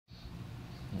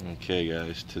Okay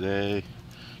guys, today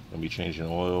I'm going to be changing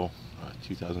oil,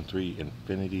 2003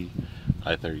 Infiniti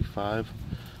I35.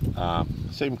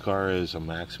 Same car as a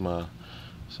Maxima,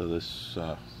 so this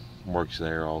works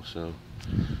there also.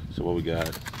 So what we got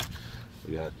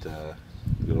a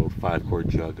good old 5-quart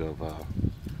jug of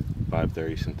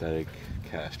 530 synthetic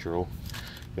Castrol.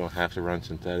 You don't have to run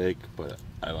synthetic, but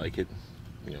I like it,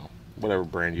 you know, whatever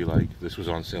brand you like. This was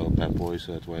on sale at Pep Boy,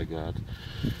 so that's why I got.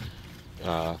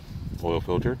 Oil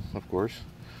filter, of course.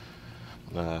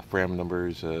 Fram number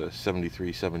is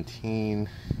 7313.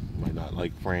 Might not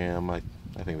like Fram. I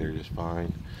think they're just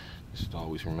fine. Just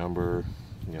always remember,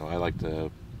 you know, I like to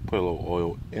put a little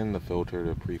oil in the filter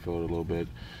to pre-fill it a little bit.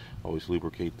 Always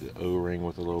lubricate the O-ring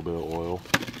with a little bit of oil.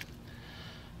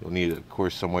 You'll need, of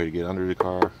course, some way to get under the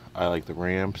car. I like the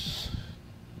ramps.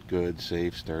 Good,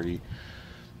 safe, sturdy.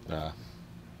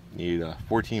 Need a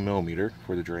 14 millimeter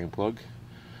for the drain plug.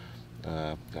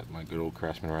 Got my good old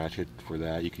Craftsman ratchet for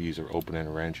that. You could use an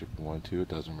open-end wrench if you want to. It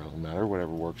doesn't really matter.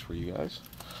 Whatever works for you guys.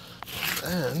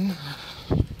 And then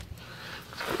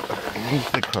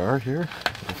underneath the car here,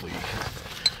 hopefully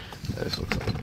this looks like